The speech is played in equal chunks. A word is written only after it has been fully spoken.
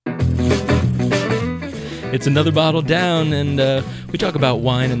It's another bottle down, and we talk about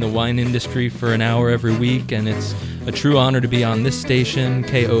wine and the wine industry for an hour every week, and it's a true honor to be on this station,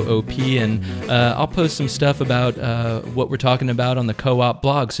 KOOP, and I'll post some stuff about what we're talking about on the Co-op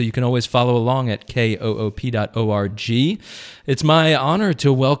blog, so you can always follow along at koop.org. It's my honor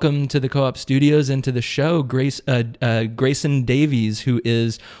to welcome to the Co-op studios and to the show Grayson Davies, who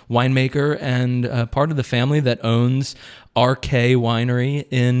is winemaker and part of the family that owns Arché Winery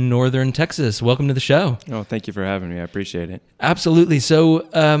in northern Texas. Welcome to the show. Oh, thank you for having me. I appreciate it. Absolutely. So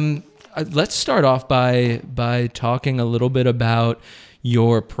let's start off by talking a little bit about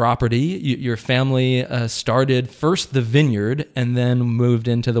your property. Your family started first the vineyard and then moved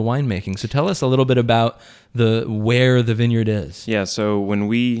into the winemaking. So tell us a little bit about where the vineyard is. Yeah, so when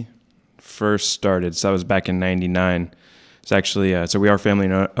we first started, so that was back in 99, it's actually, so we are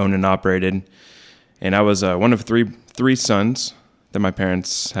family owned and operated, and I was one of three sons that my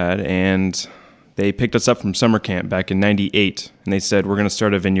parents had, and they picked us up from summer camp back in 98, and they said, we're going to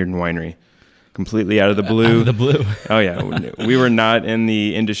start a vineyard and winery. Completely out of the blue. Out of the blue. Oh, yeah. We were not in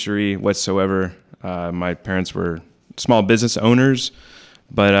the industry whatsoever. My parents were small business owners,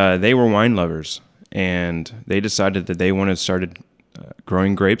 but they were wine lovers, and they decided that they wanted to start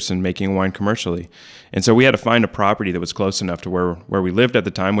growing grapes and making wine commercially. And so we had to find a property that was close enough to where we lived at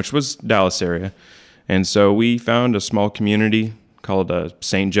the time, which was Dallas area. And so we found a small community called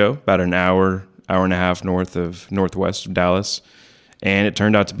St. Joe, about an hour and a half northwest of Dallas. And it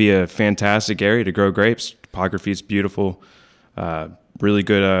turned out to be a fantastic area to grow grapes. Topography is beautiful, really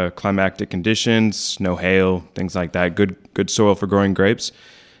good climatic conditions, no hail, things like that, good soil for growing grapes.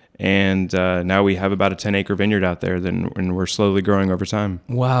 And now we have about a 10-acre vineyard out there, and we're slowly growing over time.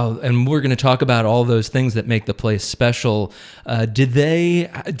 Wow! And we're going to talk about all those things that make the place special. Did they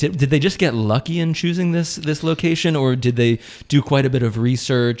just get lucky in choosing this location, or did they do quite a bit of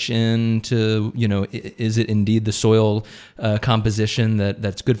research into, is it indeed the soil composition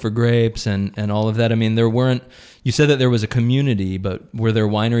that's good for grapes and all of that? I mean, you said that there was a community, but were there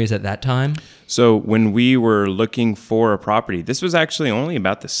wineries at that time? So when we were looking for a property, this was actually only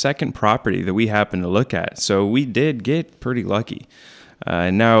about the second property that we happened to look at. So we did get pretty lucky.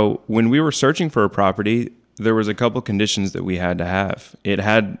 Now, when we were searching for a property, there was a couple conditions that we had to have. There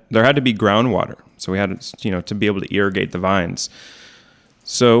had to be groundwater. So we had to be able to irrigate the vines.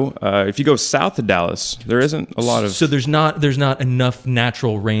 So if you go south of Dallas, there isn't a lot of... So there's not enough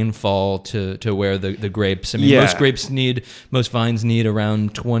natural rainfall to where the grapes... I mean, yeah. most vines need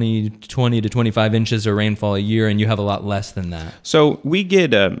around 20 to 25 inches of rainfall a year, and you have a lot less than that. So we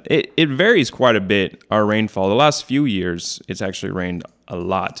get... it varies quite a bit, our rainfall. The last few years, it's actually rained a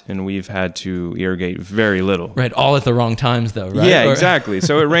lot, and we've had to irrigate very little. Right, all at the wrong times, though, right? Yeah, exactly.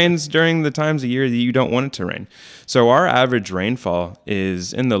 So it rains during the times of year that you don't want it to rain. So our average rainfall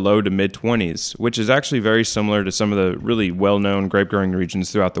is in the low to mid-20s, which is actually very similar to some of the really well-known grape-growing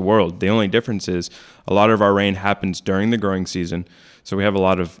regions throughout the world. The only difference is a lot of our rain happens during the growing season, so we have a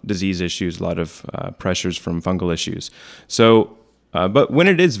lot of disease issues, a lot of pressures from fungal issues. So... but when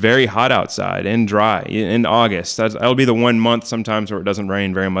it is very hot outside and dry in August, that'll be the 1 month sometimes where it doesn't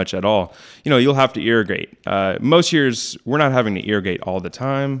rain very much at all. You'll have to irrigate. Most years, we're not having to irrigate all the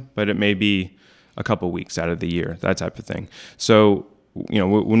time, but it may be a couple weeks out of the year, that type of thing. So,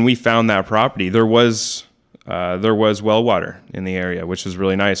 when we found that property, there was well water in the area, which was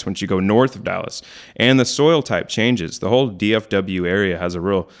really nice once you go north of Dallas. And the soil type changes. The whole DFW area has a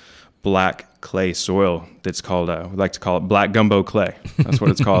real black clay soil that's called, we like to call it black gumbo clay. That's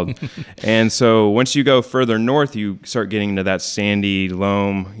what it's called. And so once you go further north, you start getting into that sandy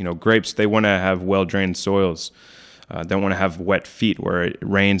loam. Grapes, they want to have well-drained soils. Don't want to have wet feet where it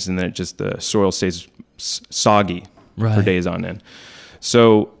rains and then the soil stays soggy for days on end.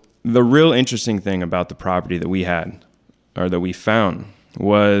 So the real interesting thing about the property that we had, or that we found,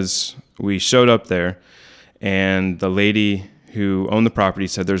 was we showed up there, and the lady who owned the property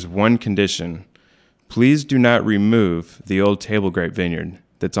said, there's one condition: please do not remove the old table grape vineyard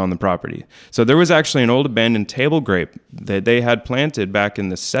that's on the property. So there was actually an old abandoned table grape that they had planted back in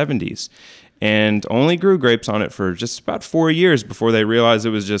the 70s and only grew grapes on it for just about 4 years before they realized it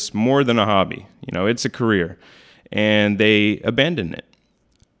was just more than a hobby. It's a career. And they abandoned it.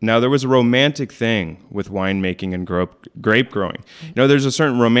 Now, there was a romantic thing with winemaking and grape growing. There's a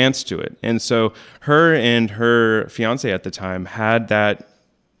certain romance to it. And so her and her fiancé at the time had that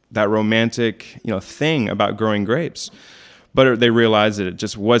romantic, thing about growing grapes. But they realized that it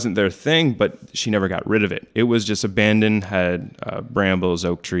just wasn't their thing, but she never got rid of it. It was just abandoned, had brambles,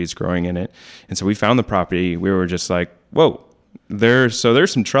 oak trees growing in it. And so we found the property. We were just like, whoa, there's some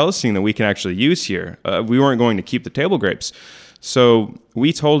trellising that we can actually use here. We weren't going to keep the table grapes. So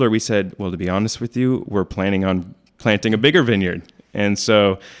we told her, we said, well, to be honest with you, we're planning on planting a bigger vineyard. And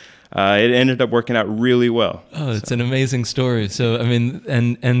so it ended up working out really well. Oh, it's an amazing story. So, I mean,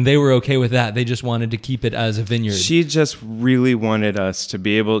 and they were okay with that. They just wanted to keep it as a vineyard. She just really wanted us to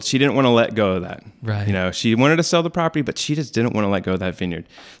be able, she didn't want to let go of that. Right. You know, she wanted to sell the property, but she just didn't want to let go of that vineyard.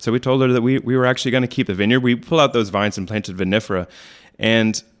 So we told her that we were actually going to keep the vineyard. We pulled out those vines and planted vinifera.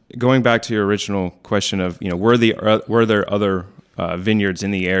 And going back to your original question of, you know, were there other vineyards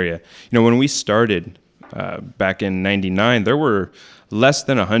in the area? You know, when we started back in '99, there were less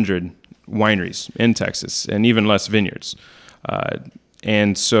than 100 wineries in Texas, and even less vineyards.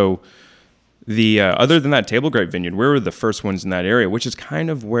 And so the other than that table grape vineyard, we were the first ones in that area, which is kind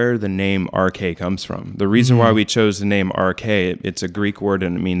of where the name Arché comes from. The reason why we chose the name Arché, it's a Greek word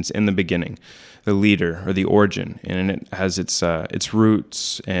and it means in the beginning, the leader or the origin, and it has its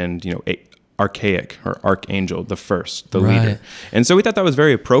roots and, you know, archaic or archangel, the first, the leader. And so we thought that was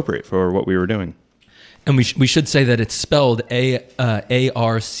very appropriate for what we were doing. And we should say that it's spelled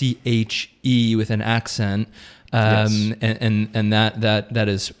Arche with an accent, Yes. and that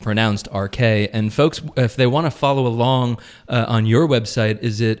is pronounced Arché. And folks, if they want to follow along on your website,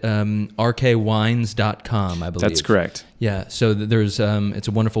 is it archewines.com, I believe? That's correct. Yeah, so there's it's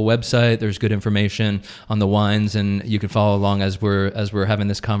a wonderful website. There's good information on the wines, and you can follow along as we're having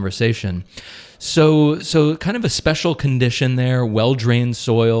this conversation. So kind of a special condition there, well-drained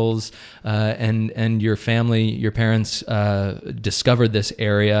soils, and your parents discovered this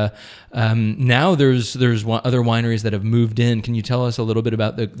area. Now there's other wineries that have moved in. Can you tell us a little bit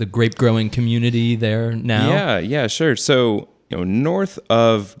about the grape growing community there now? Yeah, sure. So, you know, north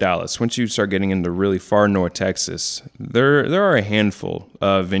of Dallas, once you start getting into really far north Texas, there are a handful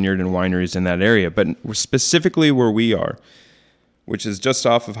of vineyard and wineries in that area. But specifically where we are, which is just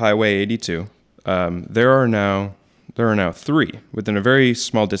off of Highway 82, there are now three within a very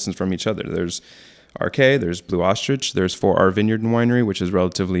small distance from each other. There's Arché, there's Blue Ostrich, there's 4R Vineyard and Winery, which is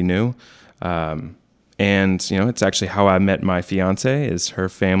relatively new. And, you know, it's actually how I met my fiancé. Is her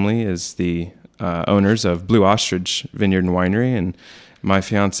family is the owners of Blue Ostrich Vineyard and Winery, and my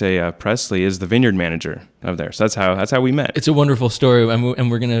fiancé Presley is the vineyard manager of there. So that's how we met. It's a wonderful story, and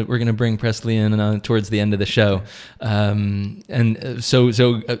we're gonna bring Presley in towards the end of the show.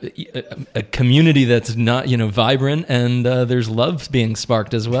 So a community that's not, you know, vibrant, and there's love being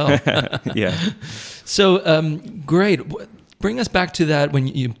sparked as well. Yeah. So great. Bring us back to that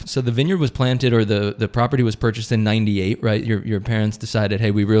so the vineyard was planted, or the property was purchased in '98, right? Your parents decided, hey,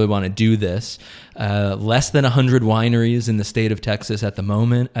 we really want to do this. Less than 100 wineries in the state of Texas at the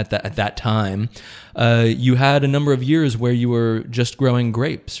moment, at that time. You had a number of years where you were just growing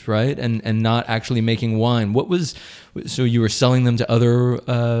grapes, right? And not actually making wine. So you were selling them to other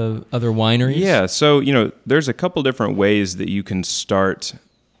wineries? Yeah. So, you know, there's a couple different ways that you can start.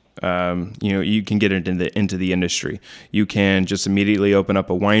 You know, you can get into the industry. You can just immediately open up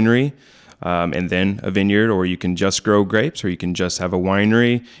a winery, and then a vineyard, or you can just grow grapes, or you can just have a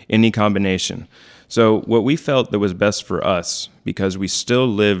winery, any combination. So what we felt that was best for us, because we still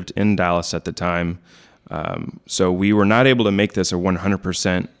lived in Dallas at the time, so we were not able to make this a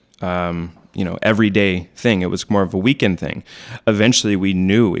 100%, you know, everyday thing. It was more of a weekend thing. Eventually, we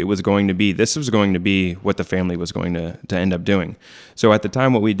knew this was going to be what the family was going to end up doing. So at the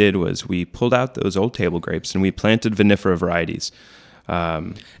time, what we did was we pulled out those old table grapes and we planted vinifera varieties.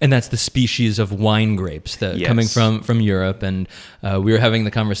 And that's the species of wine grapes that Yes. coming from Europe. And we were having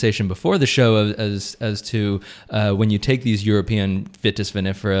the conversation before the show as to when you take these European Vitis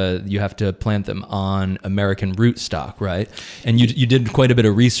vinifera, you have to plant them on American rootstock, right? And you did quite a bit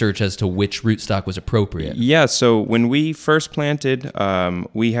of research as to which rootstock was appropriate. Yeah, so when we first planted,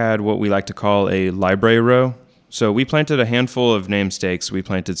 we had what we like to call a library row. So we planted a handful of namestakes. We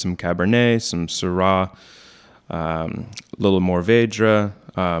planted some Cabernet, some Syrah, little Mourvèdre,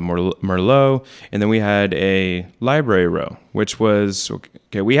 Merlot, and then we had a library row, which was,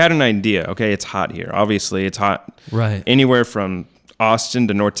 okay, we had an idea. Okay, it's hot here. Obviously, it's hot. Right. Anywhere from Austin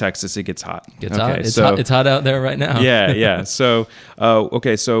to North Texas, it gets hot. It's hot out there right now. Yeah. So,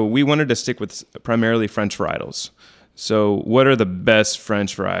 so we wanted to stick with primarily French varietals. So what are the best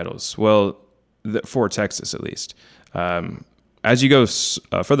French varietals? Well, for Texas at least. As you go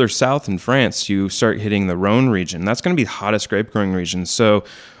further south in France, you start hitting the Rhone region. That's going to be the hottest grape growing region. So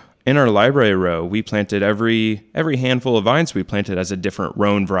in our library row, we planted every handful of vines we planted as a different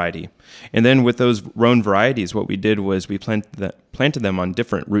Rhone variety. And then with those Rhone varieties, what we did was we planted them on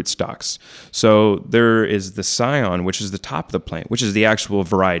different rootstocks. So there is the scion, which is the top of the plant, which is the actual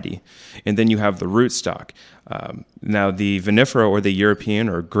variety. And then you have the rootstock. Now the vinifera, or the European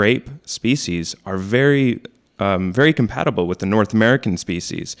or grape species, are very very compatible with the North American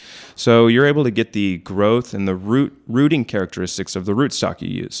species. So you're able to get the growth and the rooting characteristics of the rootstock you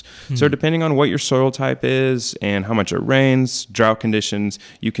use. So depending on what your soil type is and how much it rains, drought conditions,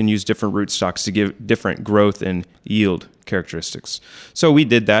 you can use different rootstocks to give different growth and yield characteristics. So we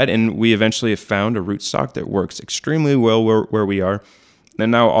did that, and we eventually have found a rootstock that works extremely well where we are.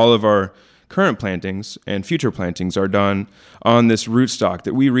 And now all of our current plantings and future plantings are done on this rootstock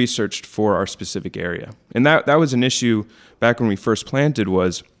that we researched for our specific area. And that was an issue back when we first planted,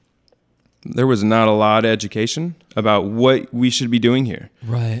 was there was not a lot of education about what we should be doing here.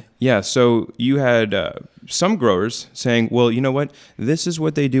 Right. Yeah, so you had some growers saying, well, you know what, this is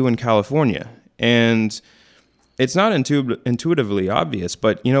what they do in California. And it's not intuitively obvious,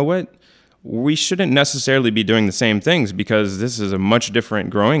 but you know what? We shouldn't necessarily be doing the same things because this is a much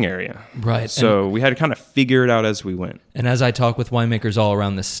different growing area. Right. So we had to kind of figure it out as we went. And as I talk with winemakers all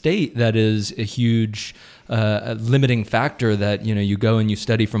around the state, that is a huge limiting factor, that, you know, you go and you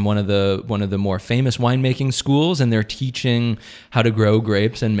study from one of the more famous winemaking schools, and they're teaching how to grow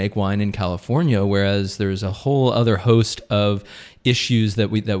grapes and make wine in California, whereas there's a whole other host of issues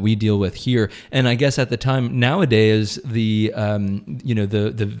that we deal with here. And I guess at the time nowadays, the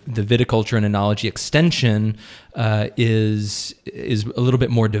viticulture and enology extension is a little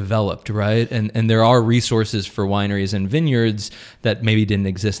bit more developed, right? And there are resources for wineries and vineyards that maybe didn't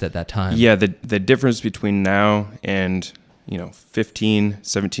exist at that time. Yeah, the difference between now and 15,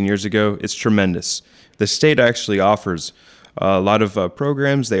 17 years ago, it's tremendous. The state actually offers a lot of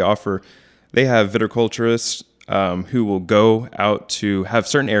programs. They have viticulturists who will go out to have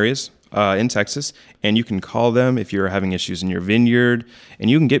certain areas in Texas, and you can call them if you're having issues in your vineyard, and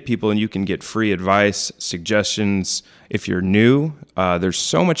you can get people and you can get free advice, suggestions. If you're new, there's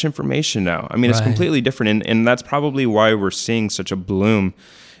so much information now. I mean, It's completely different, and that's probably why we're seeing such a bloom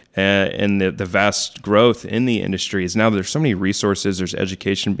and the vast growth in the industry. Is now there's so many resources, there's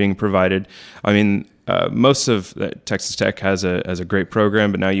education being provided. I mean, most of Texas Tech has a great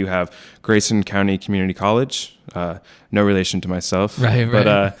program, but now you have Grayson County Community College, no relation to myself, right.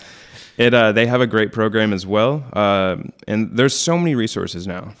 But they have a great program as well, and there's so many resources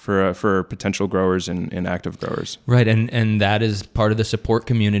now for potential growers and active growers. Right, and that is part of the support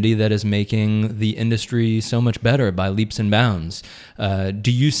community that is making the industry so much better by leaps and bounds.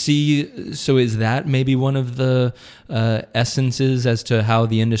 Do you see? So is that maybe one of the essences as to how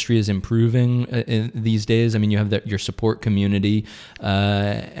the industry is improving these days? I mean, you have your support community,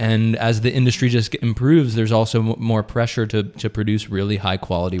 and as the industry just improves, there's also more pressure to produce really high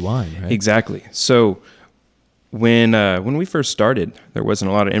quality wine, right? Exactly. So when we first started, there wasn't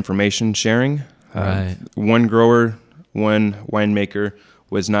a lot of information sharing. Right. One grower, one winemaker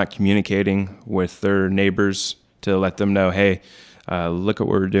was not communicating with their neighbors to let them know, hey, look at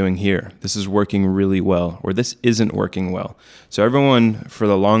what we're doing here. This is working really well, or this isn't working well. So everyone, for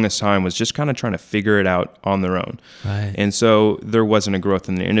the longest time, was just kind of trying to figure it out on their own. Right. And so there wasn't a growth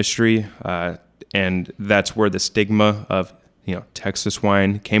in the industry, and that's where the stigma of Texas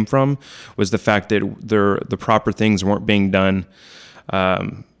wine came from, was the fact that the proper things weren't being done.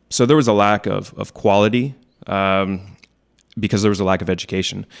 So there was a lack of quality, because there was a lack of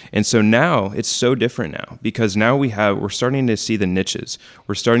education. And so now it's so different now, because now we're starting to see the niches.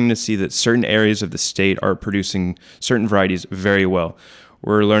 We're starting to see that certain areas of the state are producing certain varieties very well.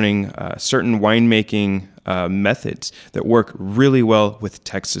 We're learning certain winemaking methods that work really well with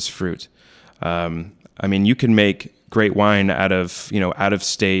Texas fruit. I mean, you can make great wine out of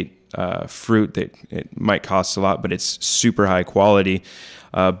state fruit that it might cost a lot, but it's super high quality.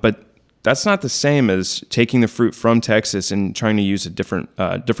 But that's not the same as taking the fruit from Texas and trying to use a different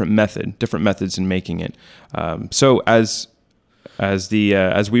methods in making it. So as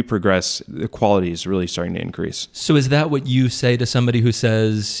we progress, the quality is really starting to increase. So is that what you say to somebody who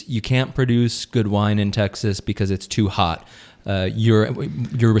says you can't produce good wine in Texas because it's too hot?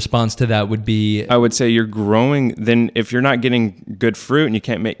 Your response to that would be? I would say you're growing. Then if you're not getting good fruit and you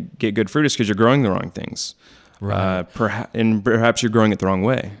can't get good fruit, it's because you're growing the wrong things. Right. Perhaps you're growing it the wrong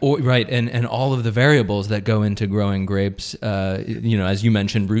way. Right, and all of the variables that go into growing grapes, as you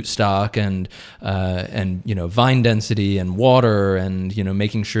mentioned, rootstock and vine density and water, and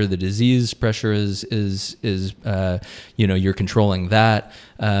making sure the disease pressure is you're controlling that.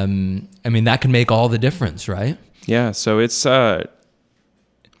 I mean, that can make all the difference, right? Yeah. So it's where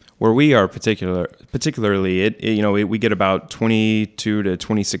we are particularly, we get about 22 to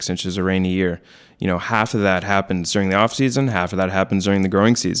 26 inches of rain a year. half of that happens during the off season, half of that happens during the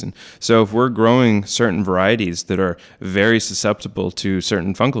growing season. So if we're growing certain varieties that are very susceptible to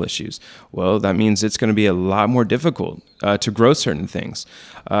certain fungal issues, well, that means it's going to be a lot more difficult to grow certain things.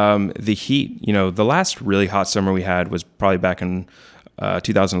 The heat, the last really hot summer we had was probably back in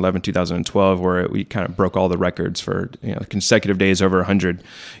 2011, 2012, where we kind of broke all the records for consecutive days over 100.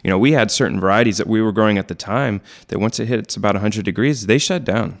 We had certain varieties that we were growing at the time that once it hits about 100 degrees, they shut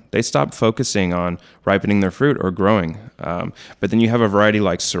down. They stopped focusing on ripening their fruit or growing. But then you have a variety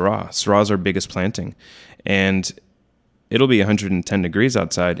like Syrah. Syrah is our biggest planting, and it'll be 110 degrees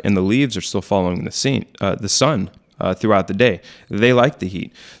outside, and the leaves are still following the sun. Throughout the day. They like the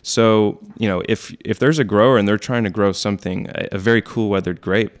heat. So, if there's a grower and they're trying to grow something, a very cool weathered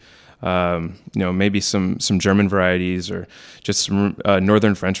grape, maybe some German varieties or just some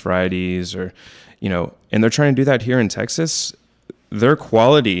northern French varieties or, and they're trying to do that here in Texas, their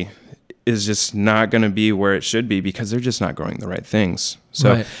quality is just not going to be where it should be because they're just not growing the right things.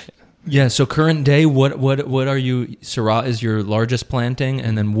 So. Right. Yeah, so current day, what are you, Syrah is your largest planting,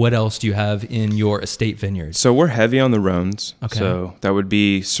 and then what else do you have in your estate vineyards? So we're heavy on the Rhones, okay. So that would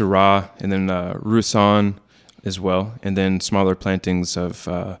be Syrah, and then Roussanne as well, and then smaller plantings of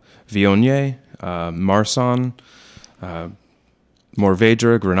Viognier, Marsanne,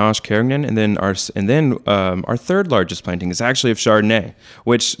 Mourvèdre, Grenache, Carignan, and then our third largest planting is actually of Chardonnay.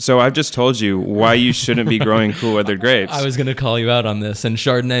 So I've just told you why you shouldn't be growing cool weathered grapes. I was going to call you out on this, and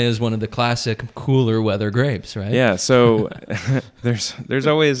Chardonnay is one of the classic cooler weather grapes, right? Yeah. So there's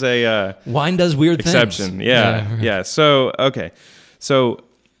always a wine does weird exception. things. Yeah. So okay. So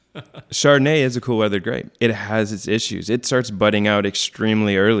Chardonnay is a cool weathered grape. It has its issues. It starts budding out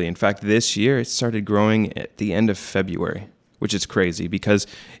extremely early. In fact, this year it started growing at the end of February, which is crazy because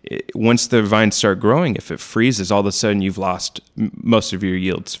once the vines start growing, if it freezes, all of a sudden you've lost most of your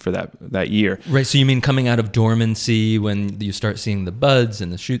yields for that year. Right, so you mean coming out of dormancy when you start seeing the buds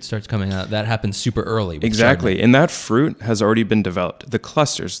and the shoot starts coming out, that happens super early. Exactly, and that fruit has already been developed. The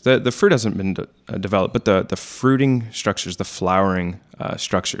clusters, the fruit hasn't been developed, but the fruiting structures, the flowering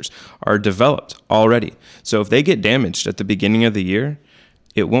structures are developed already. So if they get damaged at the beginning of the year,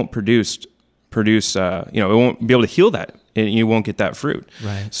 it won't produce, it won't be able to heal that. And you won't get that fruit.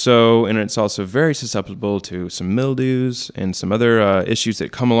 Right. So, and it's also very susceptible to some mildews and some other issues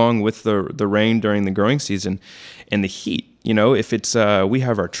that come along with the rain during the growing season and the heat. If it's, we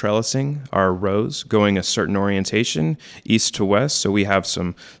have our trellising, our rows going a certain orientation, east to west. So we have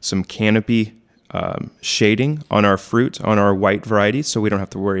some canopy shading on our fruit, on our white varieties. So we don't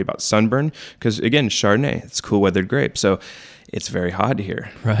have to worry about sunburn because again, Chardonnay, it's cool weathered grape. So it's very hot here.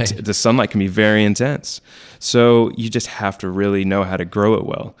 Right. The sunlight can be very intense. So you just have to really know how to grow it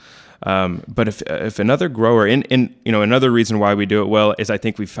well. But if another grower, and another reason why we do it well is I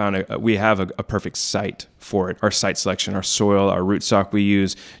think we have a perfect site for it. Our site selection, our soil, our rootstock we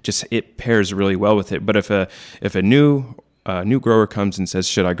use, just it pairs really well with it. But if a new grower comes and says,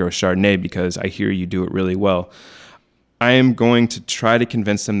 should I grow Chardonnay because I hear you do it really well, I am going to try to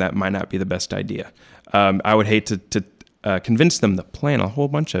convince them that might not be the best idea. I would hate to convince them to plant a whole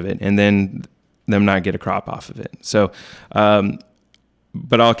bunch of it and then them not get a crop off of it. So,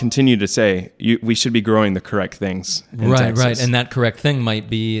 but I'll continue to say we should be growing the correct things in Texas. Right, and that correct thing might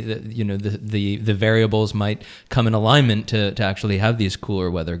be that, the variables might come in alignment to actually have these cooler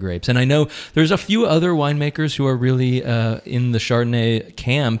weather grapes. And I know there's a few other winemakers who are really in the Chardonnay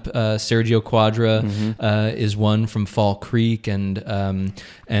camp. Sergio Quadra is one from Fall Creek, and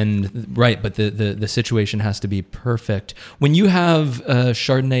right, but the situation has to be perfect. When you have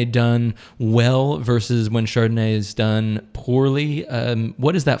Chardonnay done well versus when Chardonnay is done poorly,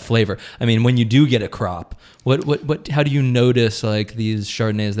 what is that flavor? I mean, when you do get a crop, how do you notice like these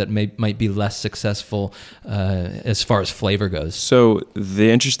Chardonnays that might be less successful as far as flavor goes? So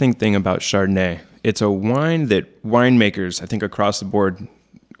the interesting thing about Chardonnay, it's a wine that winemakers, I think across the board,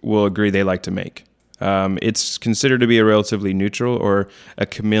 will agree they like to make. It's considered to be a relatively neutral or a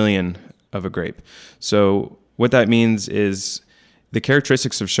chameleon of a grape. So what that means is the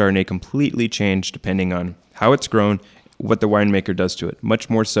characteristics of Chardonnay completely change depending on how it's grown, what the winemaker does to it, much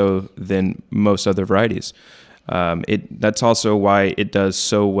more so than most other varieties. That's also why it does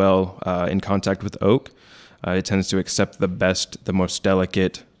so well in contact with oak. It tends to accept the best, the most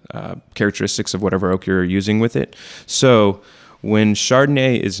delicate characteristics of whatever oak you're using with it. So when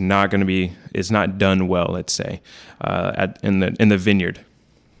Chardonnay is not done well, let's say, in the vineyard,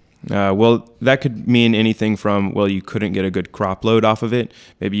 well, that could mean anything from, well, you couldn't get a good crop load off of it.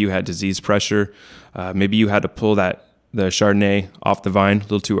 Maybe you had disease pressure. Maybe you had to pull the Chardonnay off the vine a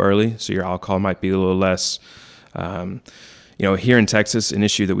little too early, so your alcohol might be a little less. Here in Texas, an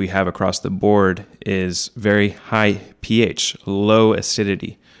issue that we have across the board is very high pH, low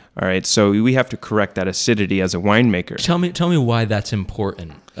acidity. All right, so we have to correct that acidity as a winemaker. Tell me why that's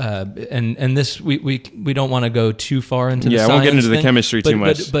important. And this we don't want to go too far into the science. Yeah, I won't get into thing, the chemistry too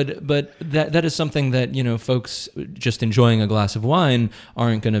much. But that is something that folks just enjoying a glass of wine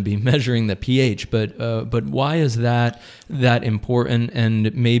aren't going to be measuring the pH. But why is that important?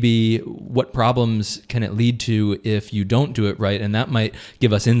 And maybe what problems can it lead to if you don't do it right? And that might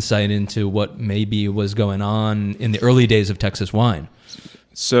give us insight into what maybe was going on in the early days of Texas wine.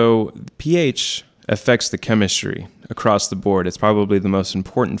 So pH affects the chemistry across the board. It's probably the most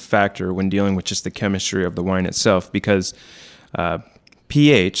important factor when dealing with just the chemistry of the wine itself, because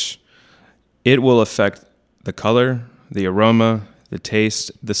pH, it will affect the color, the aroma, the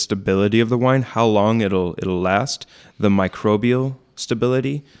taste, the stability of the wine, how long it'll last, the microbial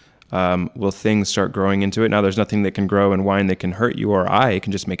stability. Will things start growing into it? Now, there's nothing that can grow in wine that can hurt you or I. It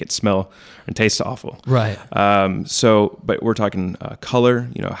can just make it smell and taste awful. Right. But we're talking color,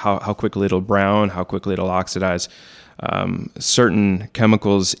 how quickly it'll brown, how quickly it'll oxidize. Certain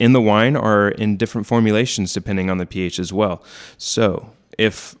chemicals in the wine are in different formulations depending on the pH as well. So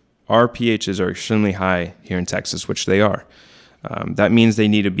if our pHs are extremely high here in Texas, which they are, that means they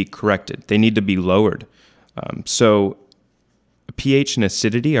need to be corrected. They need to be lowered. So pH and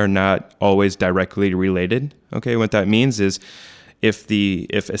acidity are not always directly related. Okay, what that means is if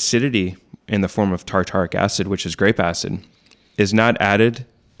acidity in the form of tartaric acid, which is grape acid, is not added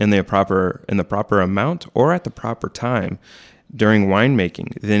in the proper amount or at the proper time during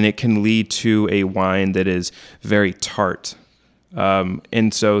winemaking, then it can lead to a wine that is very tart.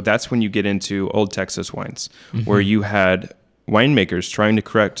 And so that's when you get into old Texas wines, where you had winemakers trying to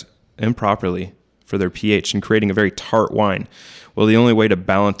correct improperly for their pH and creating a very tart wine. Well, the only way to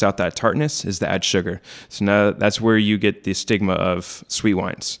balance out that tartness is to add sugar. So now that's where you get the stigma of sweet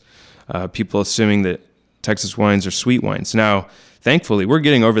wines. People assuming that Texas wines are sweet wines. Now, thankfully, we're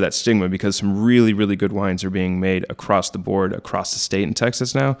getting over that stigma because some really, really good wines are being made across the board, across the state in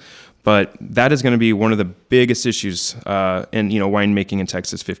Texas now. But that is going to be one of the biggest issues in winemaking in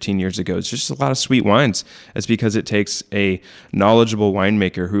Texas 15 years ago. It's just a lot of sweet wines. It's because it takes a knowledgeable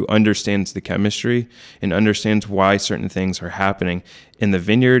winemaker who understands the chemistry and understands why certain things are happening in the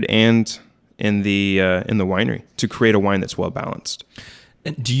vineyard and in the winery to create a wine that's well balanced.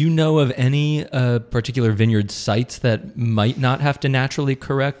 Do you know of any particular vineyard sites that might not have to naturally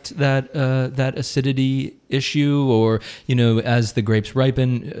correct that acidity issue, or as the grapes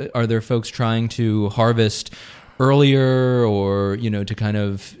ripen, are there folks trying to harvest earlier, or to kind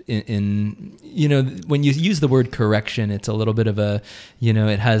of in when you use the word correction, it's a little bit of a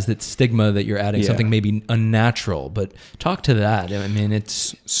it has that stigma that you're adding something maybe unnatural. But talk to that. I mean,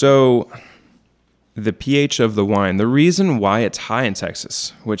 it's so. The pH of the wine, the reason why it's high in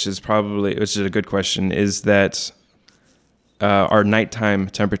Texas, which is a good question, is that our nighttime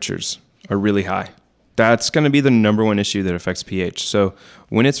temperatures are really high. That's going to be the number one issue that affects pH. So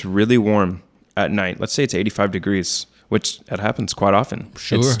when it's really warm at night, let's say it's 85 degrees, which that happens quite often.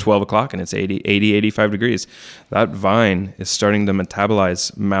 Sure. It's 12 o'clock and it's 85 degrees. That vine is starting to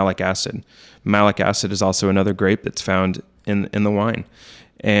metabolize malic acid. Malic acid is also another grape that's found in the wine.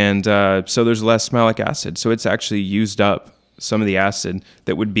 And so there's less malic acid. So it's actually used up some of the acid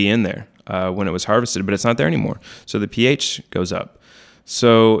that would be in there when it was harvested, but it's not there anymore. So the pH goes up.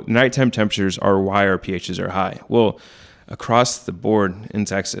 So nighttime temperatures are why our pHs are high. Well, across the board in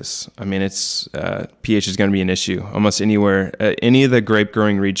Texas, I mean, it's pH is going to be an issue almost anywhere. Any of the grape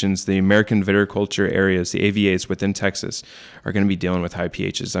growing regions, the American viticulture areas, the AVAs within Texas are going to be dealing with high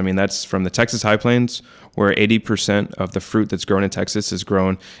pHs. I mean, that's from the Texas High Plains, where 80% of the fruit that's grown in Texas is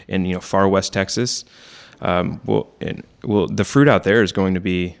grown in far west Texas. The fruit out there is going to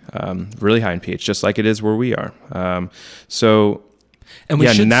be really high in pH, just like it is where we are.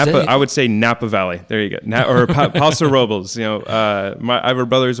 And Napa. I would say Napa Valley. There you go. Or Paso Robles. I have a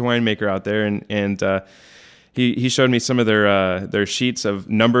brother's a winemaker out there, and he showed me some of their sheets of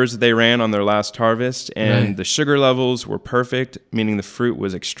numbers that they ran on their last harvest, and right. The sugar levels were perfect, meaning the fruit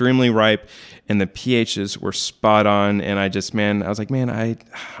was extremely ripe, and the pHs were spot on. And I was like, I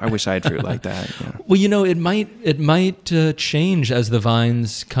wish I had fruit like that. Yeah. Well, it might change as the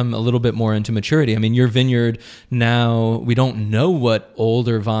vines come a little bit more into maturity. I mean, your vineyard now, we don't know what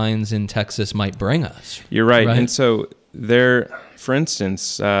older vines in Texas might bring us. You're right? And so for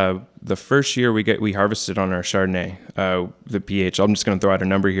instance, the first year we harvested on our Chardonnay, the pH, I'm just going to throw out a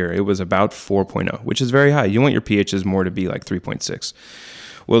number here. It was about 4.0, which is very high. You want your pHs more to be like 3.6.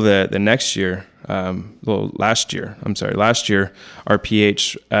 Well, the next year, last year, our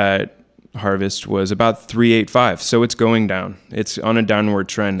pH harvest was about 385. So it's going down. It's on a downward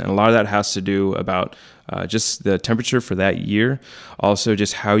trend. And a lot of that has to do about just the temperature for that year. Also,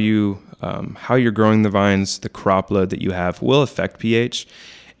 just how you're growing the vines, the crop load that you have will affect pH.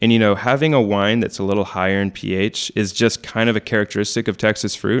 And, having a wine that's a little higher in pH is just kind of a characteristic of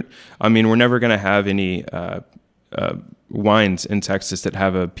Texas fruit. I mean, we're never going to have any wines in Texas that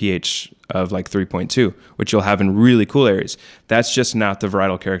have a pH of like 3.2, which you'll have in really cool areas. That's just not the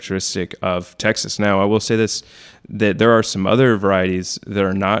varietal characteristic of Texas. Now, I will say this, that there are some other varieties that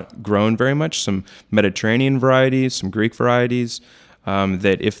are not grown very much, some Mediterranean varieties, some Greek varieties,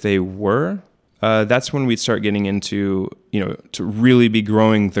 that if they were, that's when we'd start getting into, to really be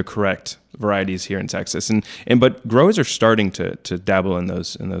growing the correct varieties here in Texas. But growers are starting to dabble in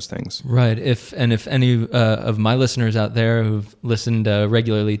those things. Right. If any of my listeners out there who've listened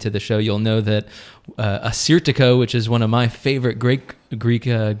regularly to the show, you'll know that Assyrtiko, which is one of my favorite Greek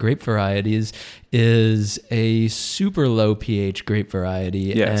grape varieties, is a super low pH grape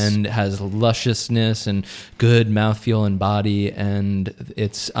variety. Yes. And has lusciousness and good mouthfeel and body, and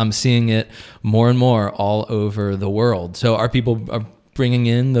I'm seeing it more and more all over the world. So are people bringing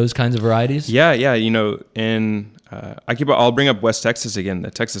in those kinds of varieties? Yeah. And I'll bring up West Texas again, the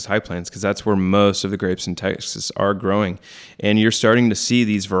Texas High Plains, because that's where most of the grapes in Texas are growing. And you're starting to see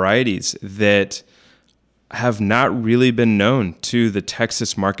these varieties that have not really been known to the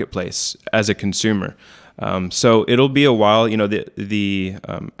Texas marketplace as a consumer. So it'll be a while,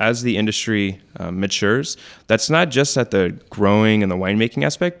 as the industry matures, that's not just at the growing and the winemaking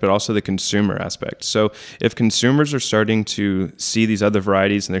aspect, but also the consumer aspect. So if consumers are starting to see these other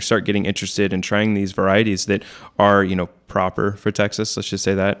varieties and they start getting interested in trying these varieties that are, proper for Texas, let's just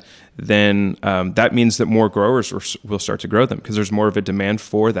say that, then that means that more growers will start to grow them because there's more of a demand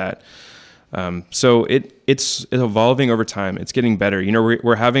for that. So it's evolving over time. It's getting better.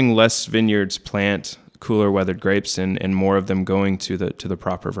 We're having less vineyards plant cooler weathered grapes and more of them going to the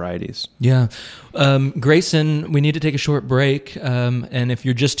proper varieties. Yeah. Grayson, we need to take a short break. And if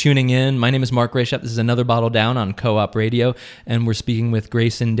you're just tuning in, my name is Mark Rayshap. This is Another Bottle Down on Co-op Radio. And we're speaking with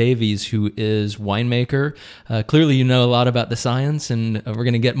Grayson Davies, who is winemaker. Clearly, you know a lot about the science, and we're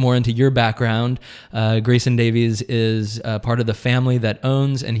going to get more into your background. Grayson Davies is part of the family that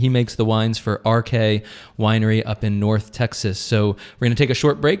owns, and he makes the wines for Arché Winery up in North Texas. So we're going to take a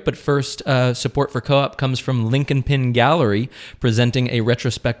short break, but first, support for Co-op comes from Lincoln Pin Gallery, presenting a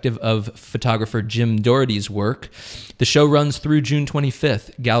retrospective of photographer Jim Doherty's work. The show runs through June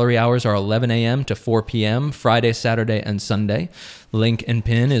 25th. Gallery hours are 11 a.m. to 4 p.m., Friday, Saturday, and Sunday. Link and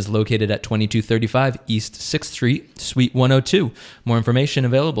Pin is located at 2235 East 6th Street, Suite 102. More information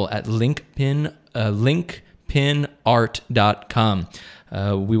available at linkpinart.com.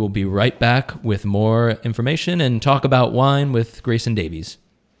 We will be right back with more information and talk about wine with Grayson Davies.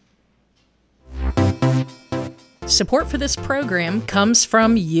 Support for this program comes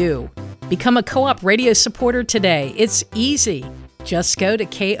from you. Become a Co-op Radio supporter today. It's easy. Just go to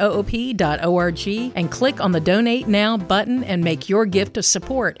koop.org and click on the Donate Now button and make your gift of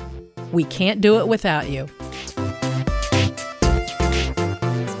support. We can't do it without you.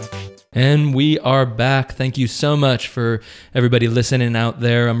 And we are back. Thank you so much for everybody listening out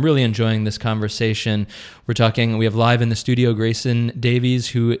there. I'm really enjoying this conversation. We have live in the studio Grayson Davies,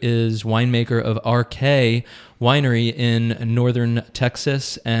 who is winemaker of Arché Winery in northern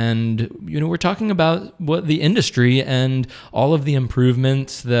Texas. And, we're talking about what the industry and all of the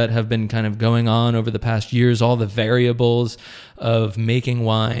improvements that have been kind of going on over the past years, all the variables of making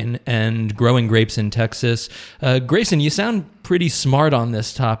wine and growing grapes in Texas. Grayson, you sound pretty smart on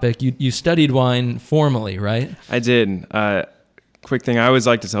this topic. You studied wine formally, right? I did. Quick thing, I always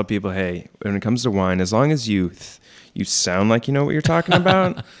like to tell people, hey, when it comes to wine, as long as you sound like you know what you're talking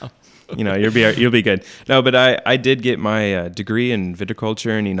about, you'll be good. No, but I did get my degree in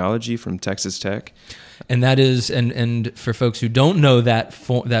viticulture and enology from Texas Tech. And that is, and for folks who don't know that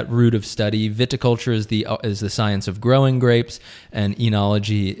route of study, viticulture is the science of growing grapes, and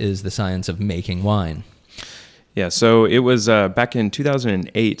enology is the science of making wine. Yeah, so it was back in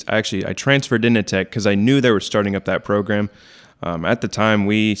 2008. I transferred into Tech because I knew they were starting up that program. At the time,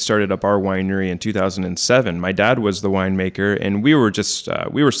 we started up our winery in 2007. My dad was the winemaker, and we were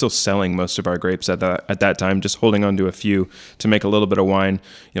still selling most of our grapes at that time, just holding on to a few to make a little bit of wine,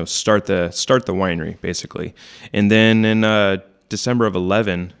 start the winery basically. And then in December of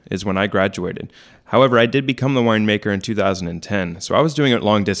 11 is when I graduated. However, I did become the winemaker in 2010, so I was doing it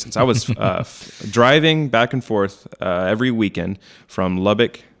long distance. I was driving back and forth every weekend from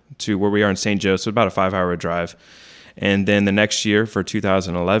Lubbock to where we are in St. Joe, so about a 5-hour drive. And then the next year, for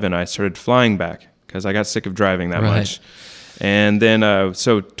 2011, I started flying back because I got sick of driving that much. And then,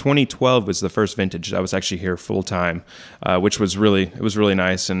 so 2012 was the first vintage. I was actually here full time, which was really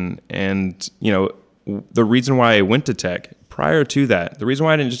nice. And you know, the reason why I went to tech prior to that, the reason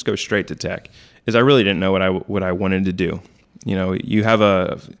why I didn't just go straight to tech is I really didn't know what I wanted to do. You know, you have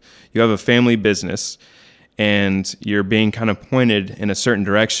a family business, and you're being kind of pointed in a certain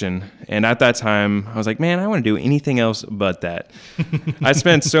direction. And at that time, I was like, man, I want to do anything else but that. I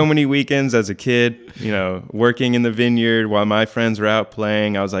spent so many weekends as a kid, you know, working in the vineyard while my friends were out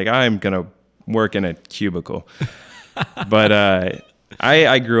playing. I was like, I'm going to work in a cubicle. But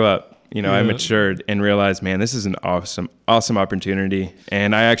I grew up. You know, I matured and realized, man, this is an awesome opportunity,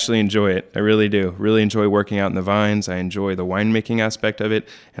 and I actually enjoy it. I really do. Really enjoy working out in the vines. I enjoy the winemaking aspect of it,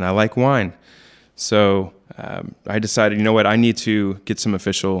 and I like wine. So I decided, you know what, I need to get some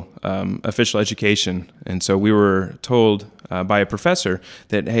official education. And so we were told by a professor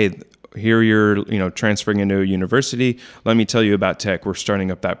that, hey, here you're, you know, transferring into a university. Let me tell you about tech. We're starting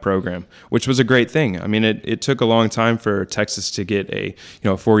up that program, which was a great thing. I mean, it took a long time for Texas to get a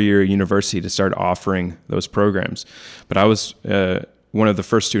 4-year university to start offering those programs. But I was one of the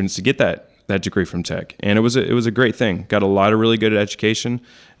first students to get that degree from tech, and it was a great thing. Got a lot of really good education.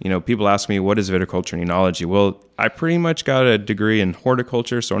 You know, people ask me, what is viticulture and enology? Well, I pretty much got a degree in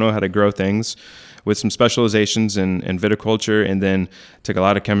horticulture, so I know how to grow things, with some specializations in viticulture, and then took a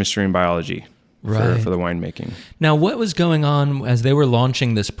lot of chemistry and biology for the winemaking. Now, what was going on as they were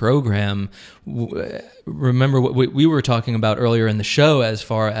launching this program? Remember what we were talking about earlier in the show, as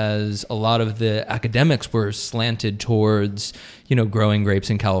far as a lot of the academics were slanted towards, you know, growing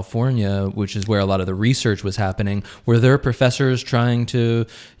grapes in California, which is where a lot of the research was happening. Were there professors trying to,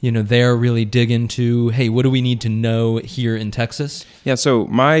 you know, there really dig into, hey, what do we need to know here in Texas? Yeah, so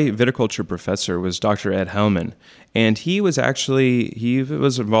my viticulture professor was Dr. Ed Hellman. And he was involved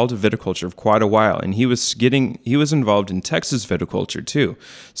in viticulture for quite a while, and he was involved in Texas viticulture too.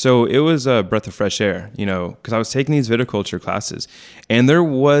 So it was a breath of fresh air, you know, because I was taking these viticulture classes, and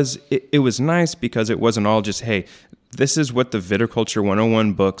it was nice because it wasn't all just, hey, this is what the Viticulture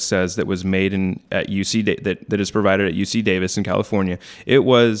 101 book says that was made at UC that is provided at UC Davis in California. It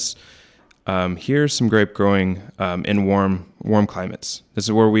was, here's some grape growing in warm climates. This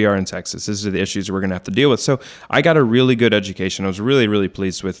is where we are in Texas. These are the issues we're going to have to deal with. So I got a really good education. I was really, really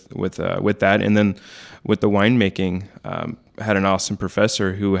pleased with that. And then with the winemaking, had an awesome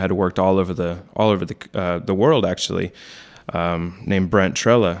professor who had worked all over the world actually, named Brent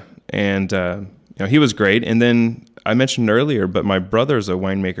Trella, and you know, he was great. And then I mentioned earlier, but my brother's a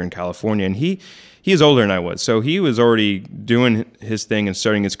winemaker in California, and he's older than I was. So he was already doing his thing and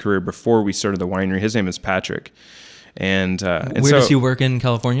starting his career before we started the winery. His name is Patrick. And where does he work in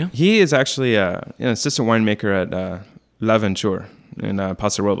California? He is actually an assistant winemaker at La Venture in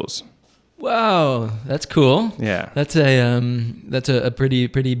Paso Robles. Wow, that's cool. Yeah, that's a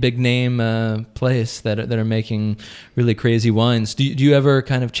pretty big name place that are making really crazy wines. Do you ever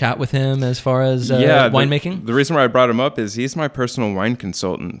kind of chat with him as far as winemaking? The reason why I brought him up is he's my personal wine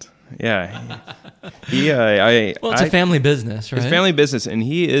consultant. Yeah, it's a family business, right? It's family business, and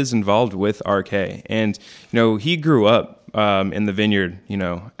he is involved with Arché, and you know, he grew up in the vineyard, you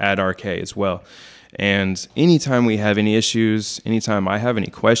know, at Arché as well. And anytime we have any issues, anytime I have any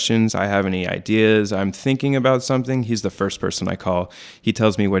questions, I have any ideas, I'm thinking about something, he's the first person I call. He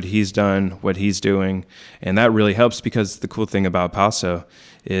tells me what he's done, what he's doing, and that really helps, because the cool thing about Paso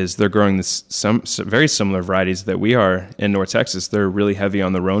is they're growing some very similar varieties that we are in North Texas. They're really heavy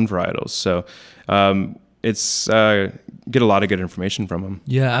on the Rhone varietals. So it's get a lot of good information from them.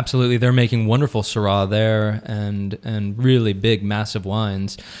 Yeah, absolutely. They're making wonderful Syrah there and really big, massive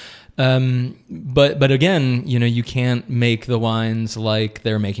wines. But again, you know, you can't make the wines like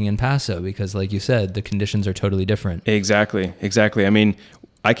they're making in Paso, because like you said, the conditions are totally different. Exactly. I mean,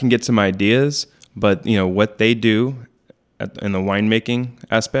 I can get some ideas, but you know, what they do in the winemaking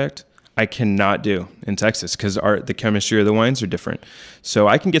aspect, I cannot do in Texas, because the chemistry of the wines are different. So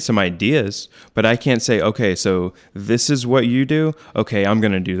I can get some ideas, but I can't say, okay, so this is what you do. Okay, I'm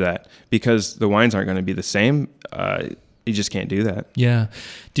going to do that, because the wines aren't going to be the same. You just can't do that. Yeah.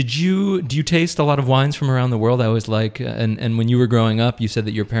 Do you taste a lot of wines from around the world? I always like, and when you were growing up, you said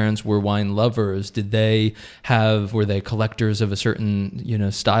that your parents were wine lovers. Were they collectors of a certain, you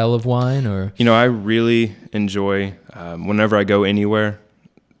know, style of wine, or? You know, I really enjoy, whenever I go anywhere,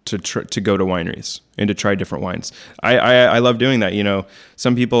 to go to wineries and to try different wines. I love doing that. You know,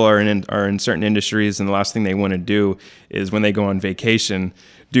 some people are in certain industries, and the last thing they want to do is, when they go on vacation,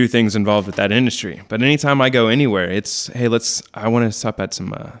 do things involved with that industry. But anytime I go anywhere, it's, hey, I want to stop at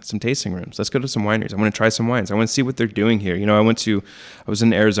some tasting rooms. Let's go to some wineries. I want to try some wines. I want to see what they're doing here. You know, I was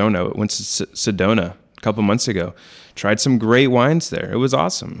in Arizona. I went to Sedona a couple months ago. Tried some great wines there. It was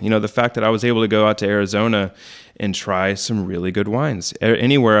awesome. You know, the fact that I was able to go out to Arizona and try some really good wines.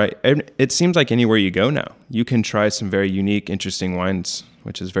 It seems like anywhere you go now, you can try some very unique, interesting wines,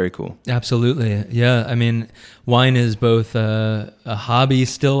 which is very cool. Absolutely. Yeah. I mean, wine is both a hobby,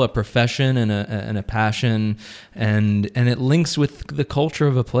 still a profession, and a passion, and it links with the culture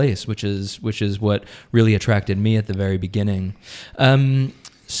of a place, which is what really attracted me at the very beginning.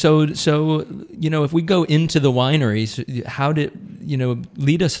 So you know, if we go into the wineries, how did, you know,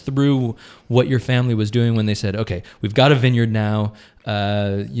 lead us through what your family was doing when they said, okay, we've got a vineyard now.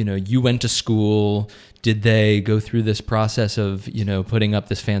 You know, you went to school. Did they go through this process of, you know, putting up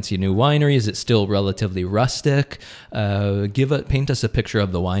this fancy new winery? Is it still relatively rustic? Paint us a picture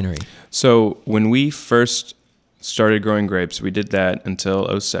of the winery. So when we first started growing grapes, we did that until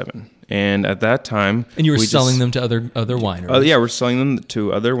 2007. And at that time... And you were selling them to other wineries? Yeah, we're selling them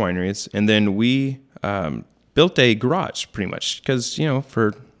to other wineries. And then we built a garage, pretty much, because, you know,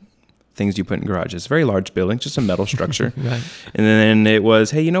 for things you put in garages, very large building, just a metal structure. Right. And then it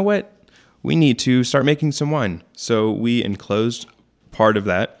was, hey, you know what? We need to start making some wine. So we enclosed part of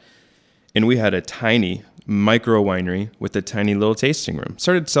that, and we had a tiny micro winery with a tiny little tasting room.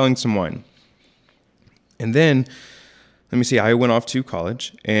 Started selling some wine. And then, let me see, I went off to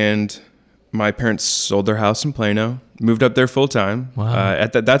college, and my parents sold their house in Plano, moved up there full time. Wow.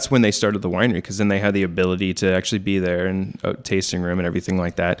 That's when they started the winery, because then they had the ability to actually be there and a tasting room and everything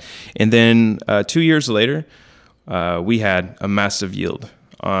like that. And then 2 years later, we had a massive yield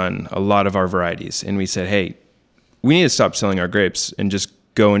on a lot of our varieties. And we said, hey, we need to stop selling our grapes and just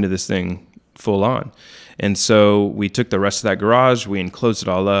go into this thing full on. And so we took the rest of that garage, we enclosed it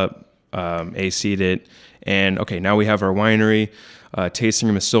all up, AC'd it, and okay, now we have our winery. Tasting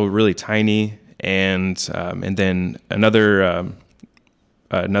room is still really tiny, and then another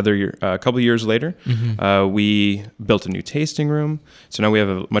year, a couple of years later, we built a new tasting room. So now we have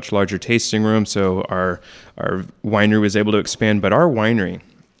a much larger tasting room. So our winery was able to expand. But our winery,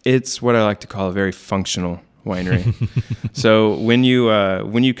 it's what I like to call a very functional winery. So when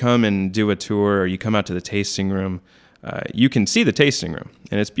you come and do a tour, or you come out to the tasting room, you can see the tasting room,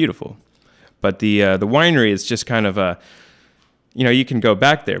 and it's beautiful. But the winery is just kind of a, you know, you can go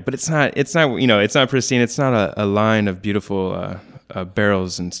back there, but it's not you know, it's not pristine. It's not a line of beautiful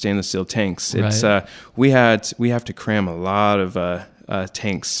barrels and stainless steel tanks. It's Right. we have to cram a lot of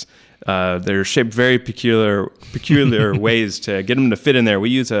tanks. They're shaped very peculiar ways to get them to fit in there.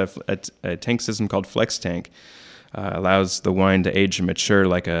 We use a tank system called Flex Tank. Allows the wine to age and mature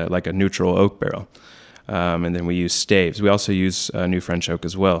like a neutral oak barrel. And then we use staves. We also use new French oak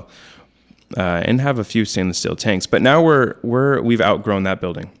as well. And have a few stainless steel tanks. But now we've outgrown that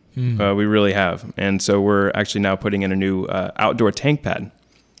building. We really have. And so we're actually now putting in a new outdoor tank pad.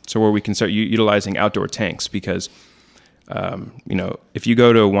 So where we can start utilizing outdoor tanks, because, you know, if you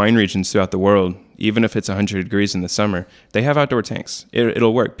go to wine regions throughout the world, even if it's 100 degrees in the summer, they have outdoor tanks.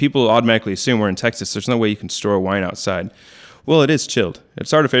 It'll work. People automatically assume we're in Texas. There's no way you can store wine outside. Well, it is chilled.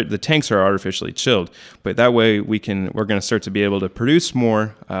 It's artificial. The tanks are artificially chilled, but that way we're going to start to be able to produce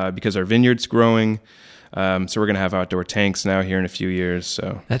more because our vineyard's growing. So we're going to have outdoor tanks now here in a few years.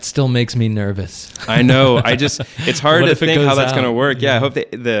 So That still makes me nervous. I know. It's hard to think how that's going to work. Yeah. I hope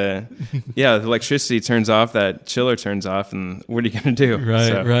the electricity turns off, that chiller turns off, and what are you going to do?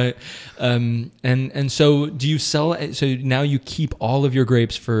 Right. And so do you sell? So now you keep all of your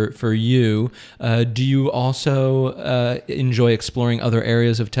grapes for you. Do you also enjoy exploring other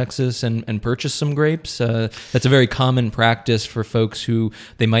areas of Texas and purchase some grapes? That's a very common practice for folks who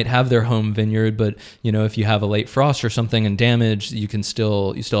they might have their home vineyard, but you know, if you have a late frost or something and damage, you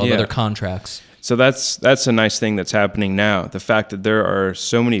still have other contracts. So that's a nice thing that's happening now. The fact that there are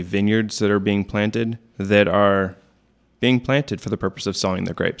so many vineyards that are being planted for the purpose of selling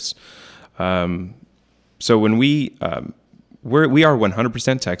their grapes. So when we are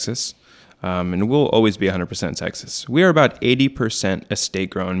 100% Texas, and we'll always be 100% Texas. We are about 80% estate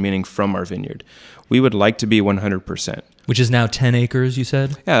grown, meaning from our vineyard. We would like to be 100%. Which is now 10 acres, you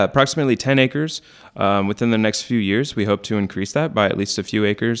said? Yeah, approximately 10 acres. Within the next few years, we hope to increase that by at least a few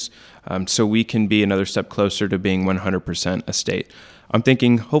acres, so we can be another step closer to being 100% estate. I'm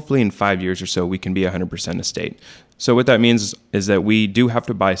thinking hopefully in 5 years or so, we can be 100% estate. So what that means is that we do have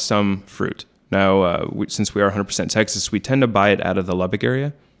to buy some fruit. Now, since we are 100% Texas, we tend to buy it out of the Lubbock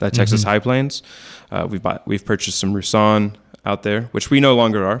area, the Texas High Plains. We've purchased some Roussanne out there, which we no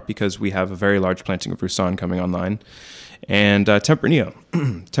longer are because we have a very large planting of Roussanne coming online. And Tempranillo.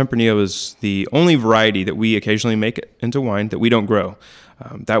 Tempranillo is the only variety that we occasionally make into wine that we don't grow.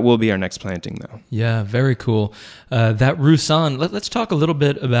 That will be our next planting, though. Yeah, very cool. That Roussanne. Let's talk a little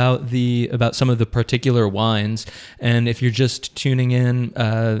bit about some of the particular wines. And if you're just tuning in,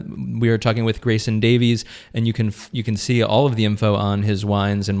 we are talking with Grayson Davies, and you can see all of the info on his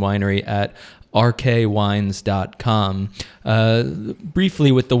wines and winery at archewines.com.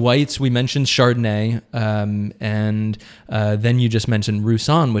 Briefly with the whites, we mentioned Chardonnay, and then you just mentioned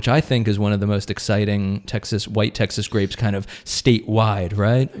Roussanne, which I think is one of the most exciting white Texas grapes kind of statewide,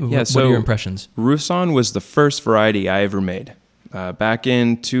 right? Yeah, what are your impressions? Roussanne was the first variety I ever made back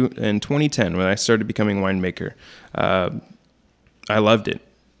in 2010 when I started becoming winemaker. I loved it.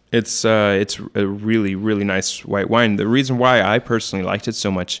 It's a really, really nice white wine. The reason why I personally liked it so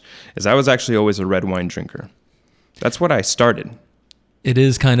much is I was actually always a red wine drinker. That's what I started. It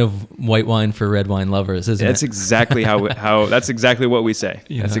is kind of white wine for red wine lovers, isn't it? That's exactly how that's exactly what we say.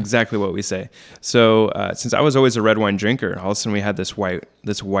 Yeah. That's exactly what we say. So since I was always a red wine drinker, all of a sudden we had this white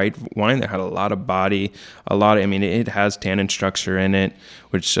wine that had a lot of body, it has tannin structure in it,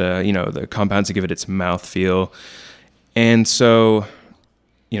 which the compounds that give it its mouthfeel. And so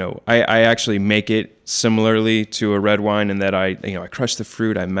I actually make it similarly to a red wine in that I crush the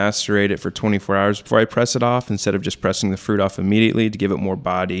fruit, I macerate it for 24 hours before I press it off instead of just pressing the fruit off immediately to give it more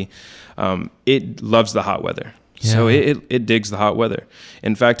body. It loves the hot weather. Yeah. So it digs the hot weather.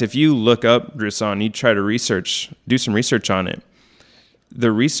 In fact, if you look up Roussanne, you try to do some research on it.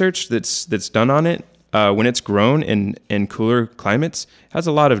 The research that's done on it, when it's grown in cooler climates, has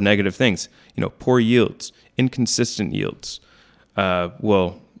a lot of negative things. Poor yields, inconsistent yields.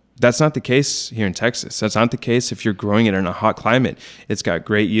 Well, that's not the case here in Texas. That's not the case if you're growing it in a hot climate. It's got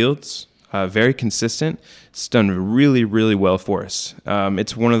great yields, very consistent. It's done really, really well for us.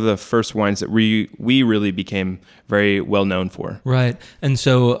 It's one of the first wines that we really became very well known for. Right. And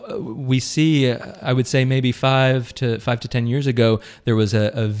so we see, I would say maybe 5 to 10 years ago, there was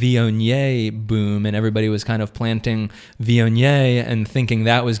a Viognier boom, and everybody was kind of planting Viognier and thinking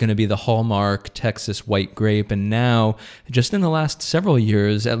that was going to be the hallmark Texas white grape. And now, just in the last several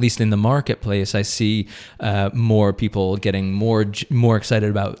years, at least in the marketplace, I see more people getting more excited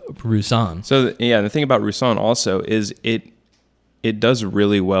about Roussanne. So the thing about Roussanne also is it does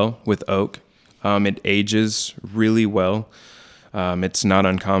really well with oak. It ages really well. It's not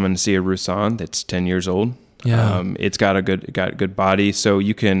uncommon to see a Roussanne that's 10 years old. Yeah. It's got a good body, so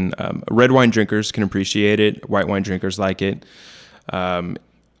you can red wine drinkers can appreciate it. White wine drinkers like it.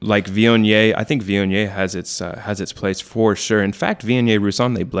 Like Viognier, I think Viognier has its place for sure. In fact, Viognier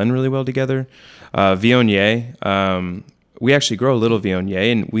Roussanne, they blend really well together. Viognier, we actually grow a little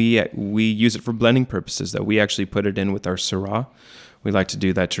Viognier, and we use it for blending purposes, though. We actually put it in with our Syrah. We like to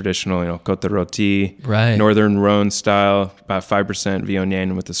do that traditional, Côte Rôtie, right, Northern Rhone style, about 5% Viognier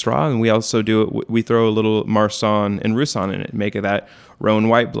in with the Syrah. And we also do it, we throw a little Marsanne and Roussanne in it, make it that Rhone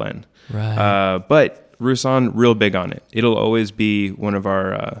white blend. Right. But Roussanne, real big on it. It'll always be one of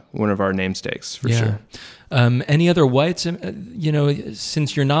our namesakes for sure. Any other whites?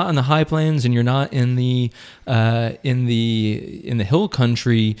 Since you're not on the high plains and you're not in the hill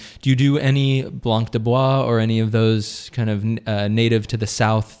country, do you do any Blanc de Bois or any of those kind of native to the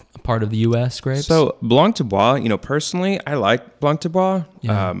south part of the U.S. grapes? So Blanc de Bois, personally, I like Blanc de Bois.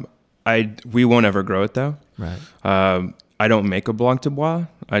 Yeah. We won't ever grow it though. Right. I don't make a Blanc de Bois.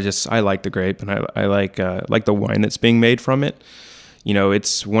 I like the grape, and I like the wine that's being made from it.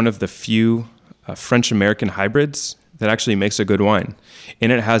 It's one of the few French-American hybrids that actually makes a good wine,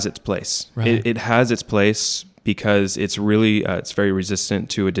 and it has its place. Right. It has its place because it's really it's very resistant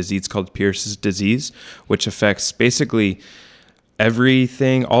to a disease called Pierce's disease, which affects basically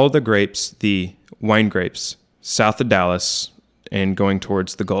everything, all the grapes, the wine grapes, south of Dallas and going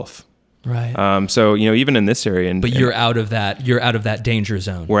towards the Gulf. Right. So even in this area, but you're out of that danger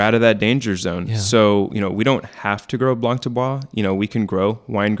zone. We're out of that danger zone. Yeah. So we don't have to grow Blanc de Bois. We can grow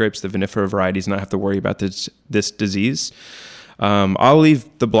wine grapes, the vinifera varieties, not have to worry about this disease. I'll leave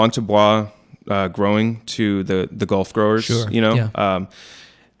the Blanc de Bois growing to the Gulf growers. Sure. Yeah.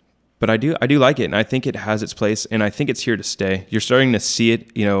 But I do like it, and I think it has its place, and I think it's here to stay. You're starting to see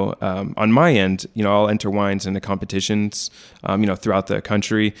it, on my end. I'll enter wines into competitions, throughout the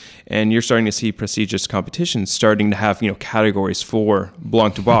country, and you're starting to see prestigious competitions starting to have, categories for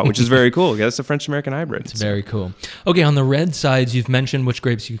Blanc de Bois, which is very cool. That's a French-American hybrid. It's very cool. Okay, on the red sides, you've mentioned which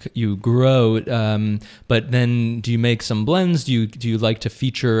grapes you grow, but then do you make some blends? Do you like to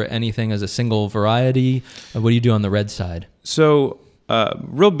feature anything as a single variety? What do you do on the red side? So.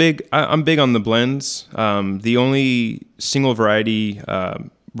 Real big. I'm big on the blends. The only single variety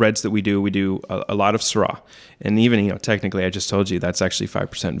reds that we do a lot of Syrah, and even technically, I just told you that's actually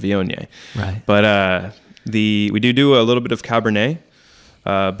 5% Viognier. Right. But we do a little bit of Cabernet.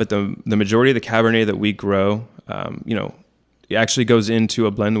 But the majority of the Cabernet that we grow, it actually goes into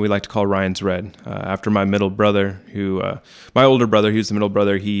a blend that we like to call Ryan's Red. After my middle brother, my older brother, who's the middle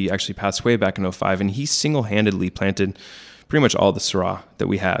brother, he actually passed away back in 2005, and he single-handedly planted pretty much all the Syrah that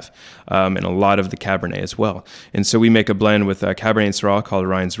we have, and a lot of the Cabernet as well. And so we make a blend with Cabernet and Syrah called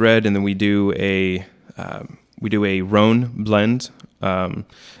Ryan's Red, and then we do a Rhone blend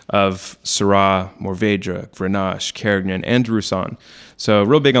of Syrah, Mourvèdre, Grenache, Carignan, and Roussanne. So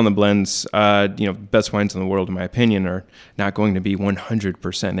real big on the blends. Best wines in the world, in my opinion, are not going to be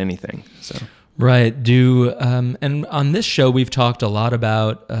 100% anything. So. Right. And on this show, we've talked a lot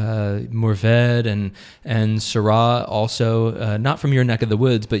about Mourvèdre and Syrah also, not from your neck of the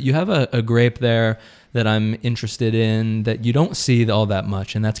woods, but you have a grape there that I'm interested in that you don't see all that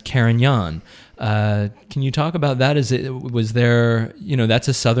much, and that's Carignan. Can you talk about that? That's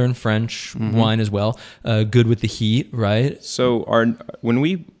a Southern French wine as well, good with the heat, right? So when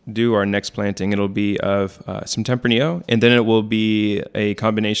we do our next planting, it'll be of some Tempranillo, and then it will be a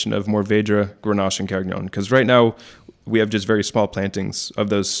combination of Mourvèdre, Grenache, and Carignan. Because right now we have just very small plantings of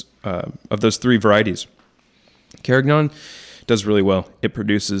those three varieties. Carignan does really well. It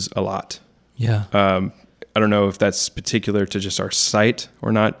produces a lot. Yeah. I don't know if that's particular to just our site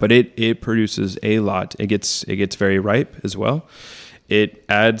or not, but it produces a lot. It gets very ripe as well. It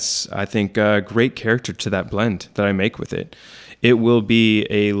adds, I think, great character to that blend that I make with it. It will be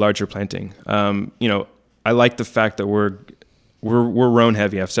a larger planting. I like the fact that we're Rhone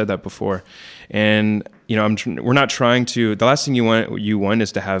heavy. I've said that before, and we're not trying to. The last thing you want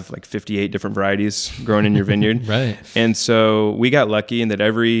is to have like 58 different varieties growing in your vineyard. Right. And so we got lucky in that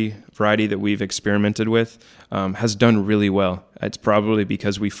every variety that we've experimented with has done really well. It's probably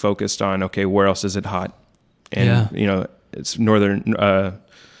because we focused on, okay, where else is it hot? And, it's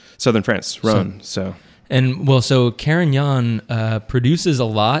southern France, Rhone. So Carignan produces a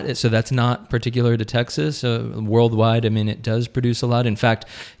lot, so that's not particular to Texas. Worldwide, I mean, it does produce a lot. In fact,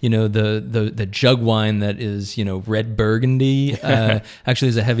 the jug wine that is, red Burgundy actually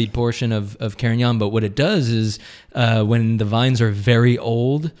is a heavy portion of Carignan. But what it does is when the vines are very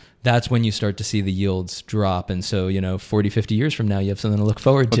old, that's when you start to see the yields drop. And so, 40, 50 years from now, you have something to look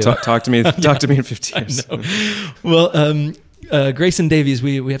forward to. Talk to me in 50 years. I know. Well, Grayson Davies,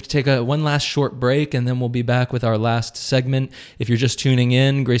 we have to take one last short break, and then we'll be back with our last segment. If you're just tuning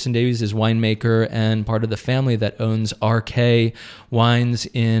in, Grayson Davies is winemaker and part of the family that owns Arché Wines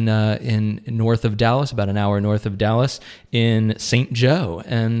in north of Dallas, about an hour north of Dallas, in St. Joe.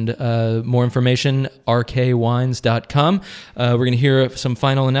 And more information, archwines.com. We're going to hear some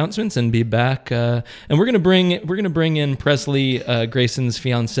final announcements and be back. And we're going to bring in Presley, Grayson's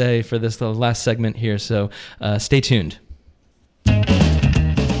fiancé, for the last segment here. So stay tuned.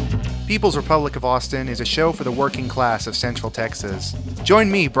 People's Republic of Austin is a show for the working class of Central Texas. Join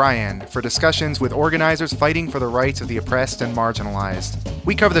me, Brian, for discussions with organizers fighting for the rights of the oppressed and marginalized.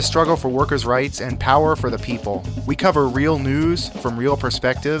 We cover the struggle for workers' rights and power for the people. We cover real news from real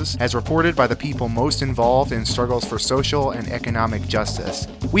perspectives as reported by the people most involved in struggles for social and economic justice.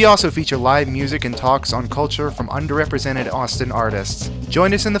 We also feature live music and talks on culture from underrepresented Austin artists.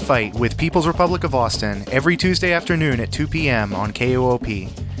 Join us in the fight with People's Republic of Austin every Tuesday afternoon at 2 p.m. on KOOP.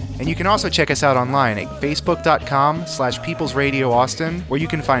 And you can also check us out online at facebook.com/peoplesradioaustin, where you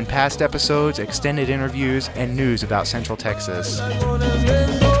can find past episodes, extended interviews, and news about Central Texas.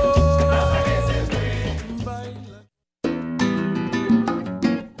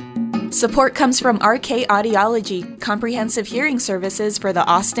 Support comes from Arché Audiology, comprehensive hearing services for the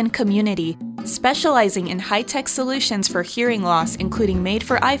Austin community, specializing in high-tech solutions for hearing loss, including made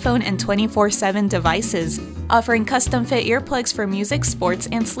for iPhone and 24/7 devices, offering custom-fit earplugs for music, sports,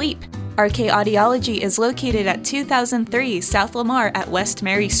 and sleep. Arché Audiology is located at 2003 South Lamar at West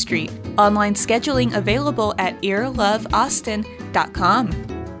Mary Street. Online scheduling available at earloveaustin.com.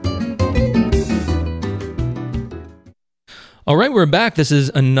 All right, we're back. This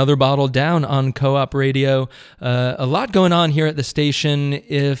is Another Bottle Down on Co-op Radio. A lot going on here at the station.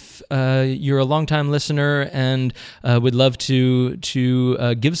 If you're a longtime listener and would love to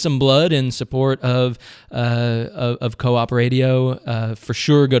give some blood in support of Co-op Radio, for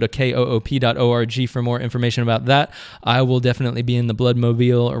sure go to koop.org for more information about that. I will definitely be in the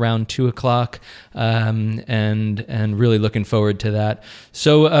Bloodmobile around 2 o'clock, and really looking forward to that.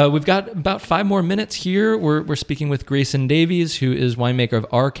 So we've got about 5 more minutes here. We're speaking with Grayson Davies. Davies, who is winemaker of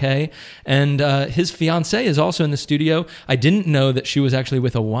Arché, and his fiancé is also in the studio. I didn't know that she was actually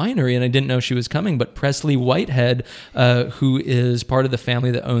with a winery, and I didn't know she was coming, but Presley Whitehead, who is part of the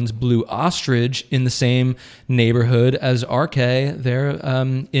family that owns Blue Ostrich in the same neighborhood as Arché there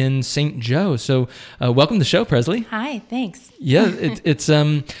in St. Joe. So welcome to the show, Presley. Hi, thanks. Yeah,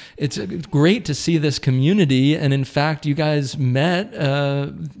 it's great to see this community, and in fact, you guys met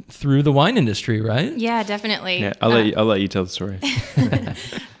through the wine industry, right? Yeah, definitely. Yeah, I'll let you tell the story.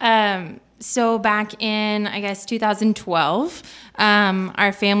 So back in, I guess, 2012,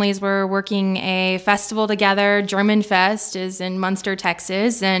 our families were working a festival together. German Fest is in Munster,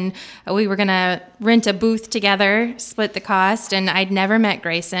 Texas, and we were going to rent a booth together, split the cost, and I'd never met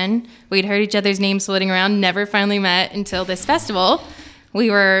Grayson. We'd heard each other's names floating around, never finally met until this festival. We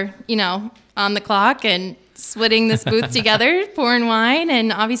were, on the clock and splitting this booth together, pouring wine,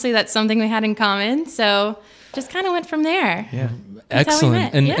 and obviously that's something we had in common, so just kind of went from there. Yeah.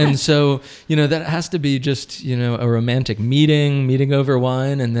 Excellent. And so, that has to be just, a romantic meeting over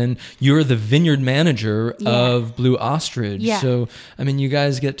wine. And then you're the vineyard manager of Blue Ostrich. Yeah. So, you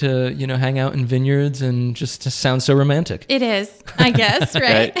guys get to, hang out in vineyards and just sound so romantic. It is, I guess,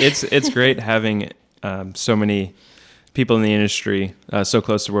 right? It's great having so many people in the industry so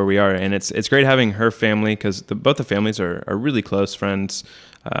close to where we are. And it's great having her family because both the families are really close friends.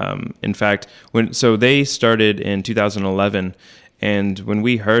 In fact, so they started in 2011. And when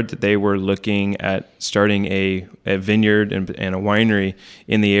we heard that they were looking at starting a vineyard and a winery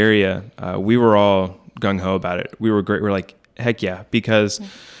in the area, we were all gung-ho about it. We were great. We're like, heck yeah, because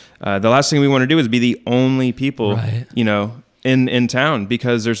the last thing we want to do is be the only people, right, in town,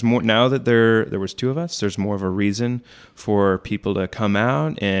 because there's more now that there was two of us. There's more of a reason for people to come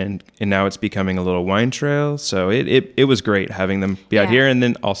out, and now it's becoming a little wine trail. So it was great having them be out here, and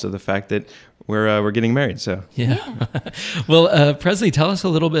then also the fact that we're getting married. So yeah. Well, Presley, tell us a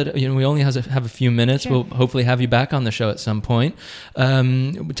little bit. We only have a few minutes. Sure. We'll hopefully have you back on the show at some point.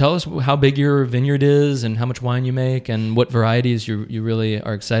 Tell us how big your vineyard is and how much wine you make and what varieties you really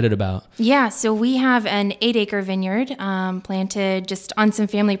are excited about. Yeah, so we have an 8-acre vineyard planted just on some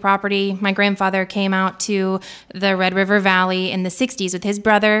family property. My grandfather came out to the Red River Valley in the 60s with his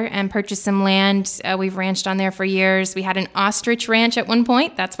brother and purchased some land. We've ranched on there for years. We had an ostrich ranch at one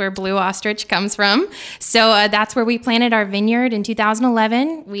point. That's where Blue Ostrich comes from. So that's where we planted our vineyard in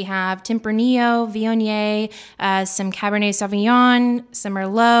 2011. We have Tempranillo, Viognier, some Cabernet Sauvignon, some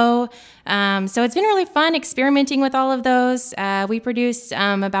Merlot. So it's been really fun experimenting with all of those. We produce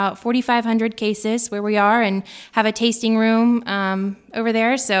about 4,500 cases where we are and have a tasting room over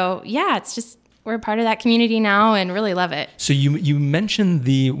there. So yeah, it's just, we're part of that community now and really love it. So you mentioned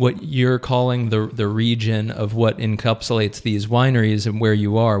what you're calling the region of what encapsulates these wineries and where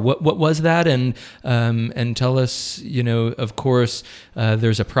you are. What was that? And tell us, of course,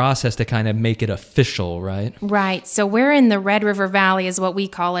 there's a process to kind of make it official, right? Right. So we're in the Red River Valley is what we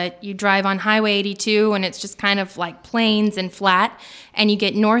call it. You drive on Highway 82 and it's just kind of like plains and flat. And you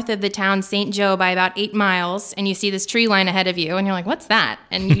get north of the town St. Joe by about 8 miles, and you see this tree line ahead of you, and you're like, what's that?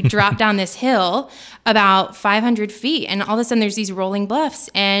 And you drop down this hill about 500 feet, and all of a sudden there's these rolling bluffs,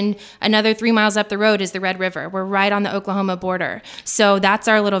 and another 3 miles up the road is the Red River. We're right on the Oklahoma border. So that's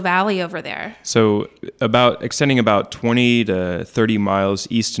our little valley over there. So extending about 20 to 30 miles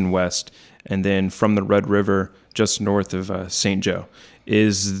east and west, and then from the Red River just north of St. Joe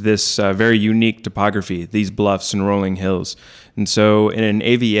is this very unique topography, these bluffs and rolling hills. And so in an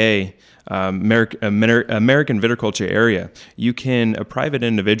AVA, American viticulture area, a private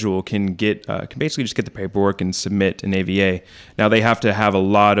individual can basically just get the paperwork and submit an AVA. Now they have to have a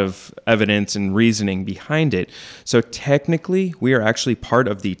lot of evidence and reasoning behind it. So technically, we are actually part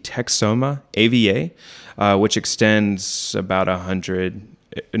of the Texoma AVA, which extends about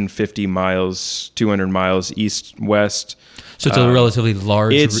 150 miles, 200 miles east-west. So it's a relatively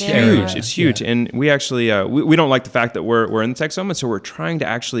large area. It's huge. And we actually, we don't like the fact that we're in the Texoma, so we're trying to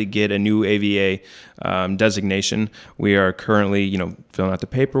actually get a new AVA designation. We are currently, filling out the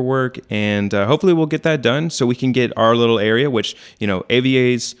paperwork, and hopefully we'll get that done so we can get our little area, which,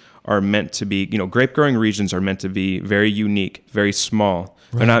 AVAs are meant to be, grape growing regions are meant to be very unique, very small.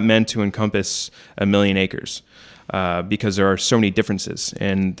 Right. They're not meant to encompass 1 million acres. Because there are so many differences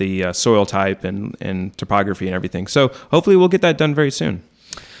in the soil type and topography and everything. So hopefully we'll get that done very soon.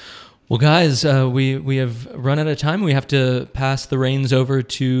 Well, guys, we have run out of time. We have to pass the reins over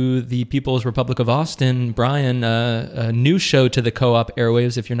to the People's Republic of Austin. Brian, a new show to the Co-op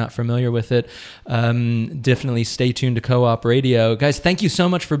airwaves, if you're not familiar with it. Definitely stay tuned to Co-op Radio. Guys, thank you so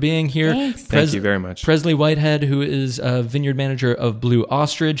much for being here. Thanks. Thank you very much. Presley Whitehead, who is a vineyard manager of Blue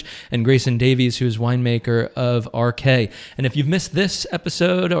Ostrich, and Grayson Davies, who is winemaker of Arché. And if you've missed this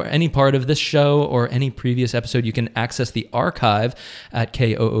episode or any part of this show or any previous episode, you can access the archive at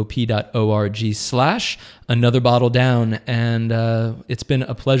koop.org/Another Bottle Down. And it's been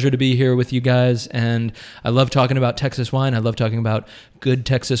a pleasure to be here with you guys. And I love talking about Texas wine. I love talking about good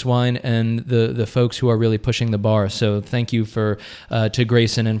Texas wine and the folks who are really pushing the bar. So thank you to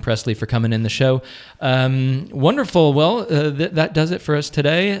Grayson and Presley for coming in the show. Wonderful. Well, that does it for us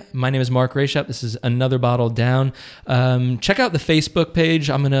today. My name is Mark Rayshap. This is Another Bottle Down. Check out the Facebook page.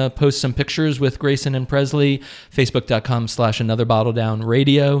 I'm going to post some pictures with Grayson and Presley, facebook.com/Another Bottle Down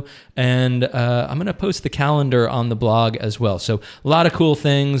Radio. And I'm going to post the calendar on the blog as well. So a lot of cool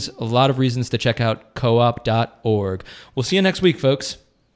things, a lot of reasons to check out coop.org. We'll see you next week, folks.